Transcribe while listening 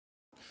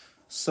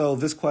So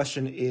this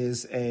question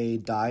is a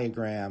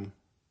diagram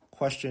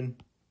question.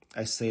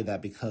 I say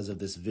that because of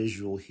this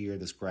visual here,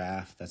 this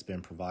graph that's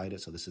been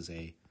provided. So this is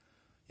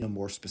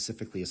more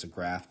specifically, it's a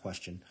graph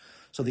question.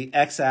 So the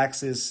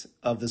x-axis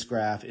of this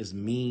graph is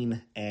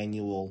mean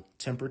annual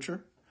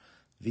temperature.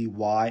 The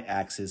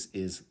y-axis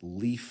is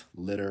leaf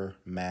litter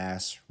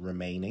mass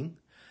remaining.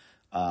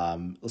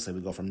 Let's say we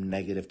go from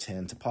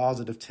 -10 to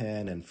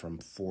 +10 and from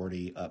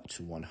 40 up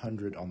to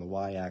 100 on the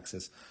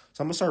y-axis.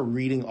 So I'm going to start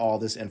reading all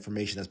this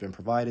information that's been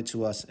provided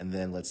to us, and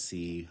then let's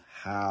see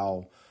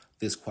how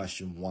this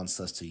question wants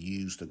us to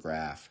use the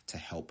graph to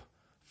help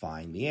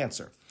find the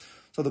answer.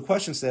 So the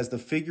question says the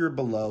figure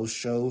below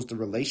shows the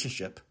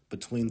relationship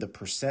between the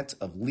percent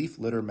of leaf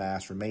litter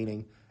mass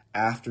remaining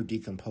after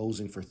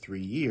decomposing for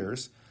 3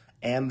 years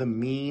and the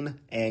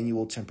mean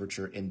annual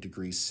temperature in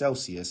degrees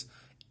Celsius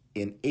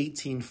in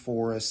 18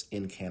 forests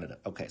in Canada.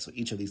 Okay, so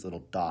each of these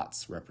little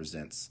dots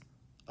represents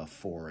a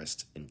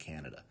forest in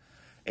Canada.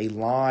 A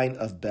line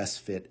of best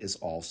fit is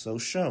also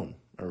shown.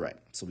 All right,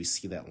 so we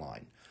see that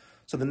line.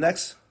 So the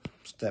next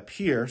step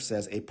here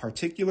says a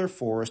particular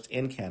forest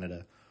in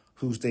Canada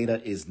whose data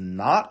is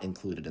not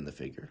included in the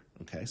figure,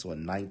 okay, so a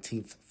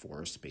 19th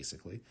forest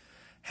basically,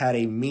 had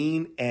a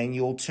mean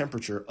annual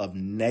temperature of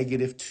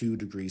 -2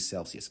 degrees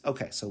Celsius.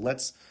 Okay, so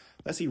let's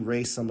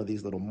erase some of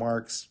these little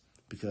marks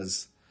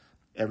because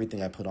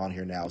everything I put on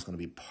here now is going to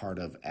be part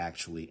of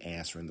actually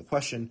answering the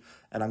question,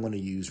 and I'm going to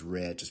use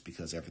red just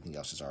because everything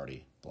else is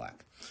already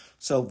black.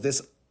 So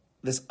this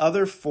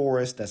other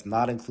forest that's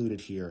not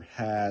included here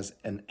has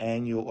a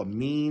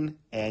mean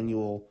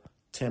annual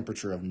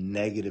temperature of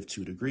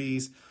 -2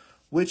 degrees,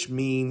 which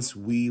means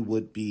we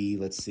would be,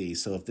 let's see,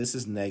 so if this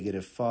is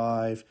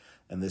 -5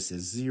 and this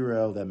is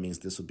 0, that means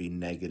this would be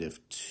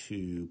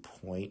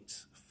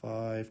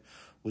 -2.5,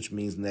 which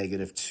means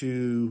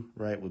 -2,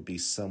 right, would be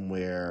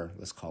somewhere,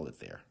 let's call it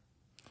there.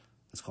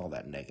 Let's call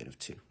that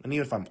 -2. And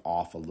even if I'm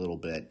off a little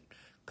bit,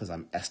 because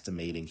I'm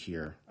estimating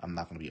here, I'm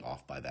not going to be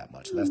off by that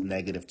much. So that's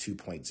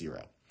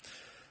 -2.0.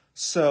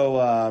 So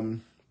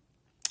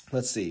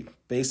let's see,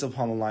 based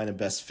upon the line of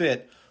best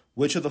fit,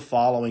 which of the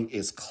following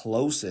is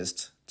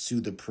closest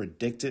to the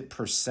predicted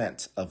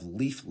percent of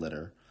leaf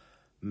litter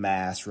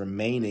mass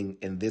remaining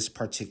in this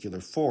particular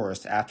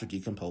forest after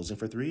decomposing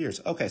for 3 years?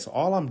 Okay, so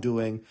all I'm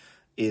doing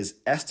is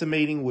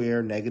estimating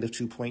where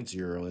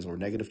 -2.0 is or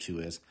 -2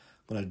 is.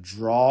 I'm going to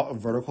draw a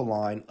vertical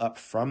line up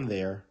from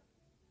there,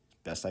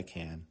 best I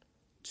can,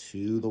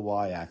 to the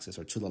y-axis,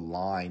 or to the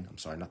line, I'm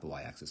sorry, not the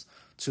y-axis,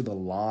 to the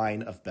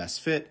line of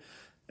best fit.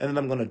 And then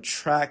I'm going to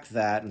track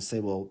that and say,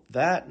 well,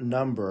 that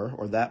number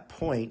or that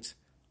point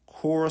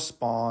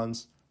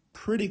corresponds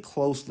pretty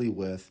closely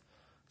with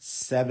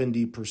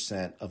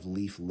 70% of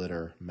leaf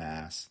litter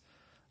mass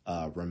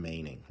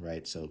remaining,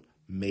 right? So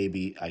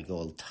maybe I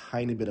go a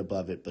tiny bit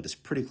above it, but it's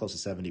pretty close to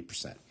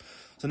 70%.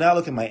 So now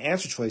look at my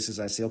answer choices.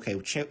 I say, okay,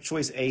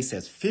 choice A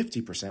says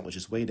 50%, which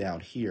is way down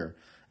here,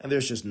 and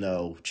there's just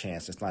no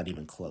chance. It's not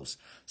even close.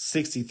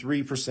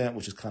 63%,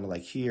 which is kind of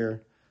like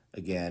here.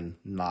 Again,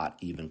 not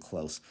even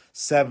close.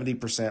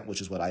 70%,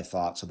 which is what I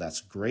thought, so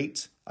that's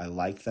great. I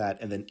like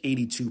that. And then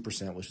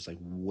 82%, which is like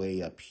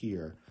way up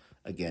here.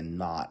 Again,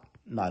 not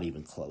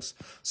even close.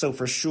 So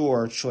for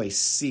sure, choice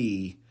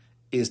C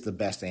is the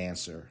best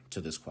answer to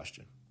this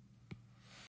question.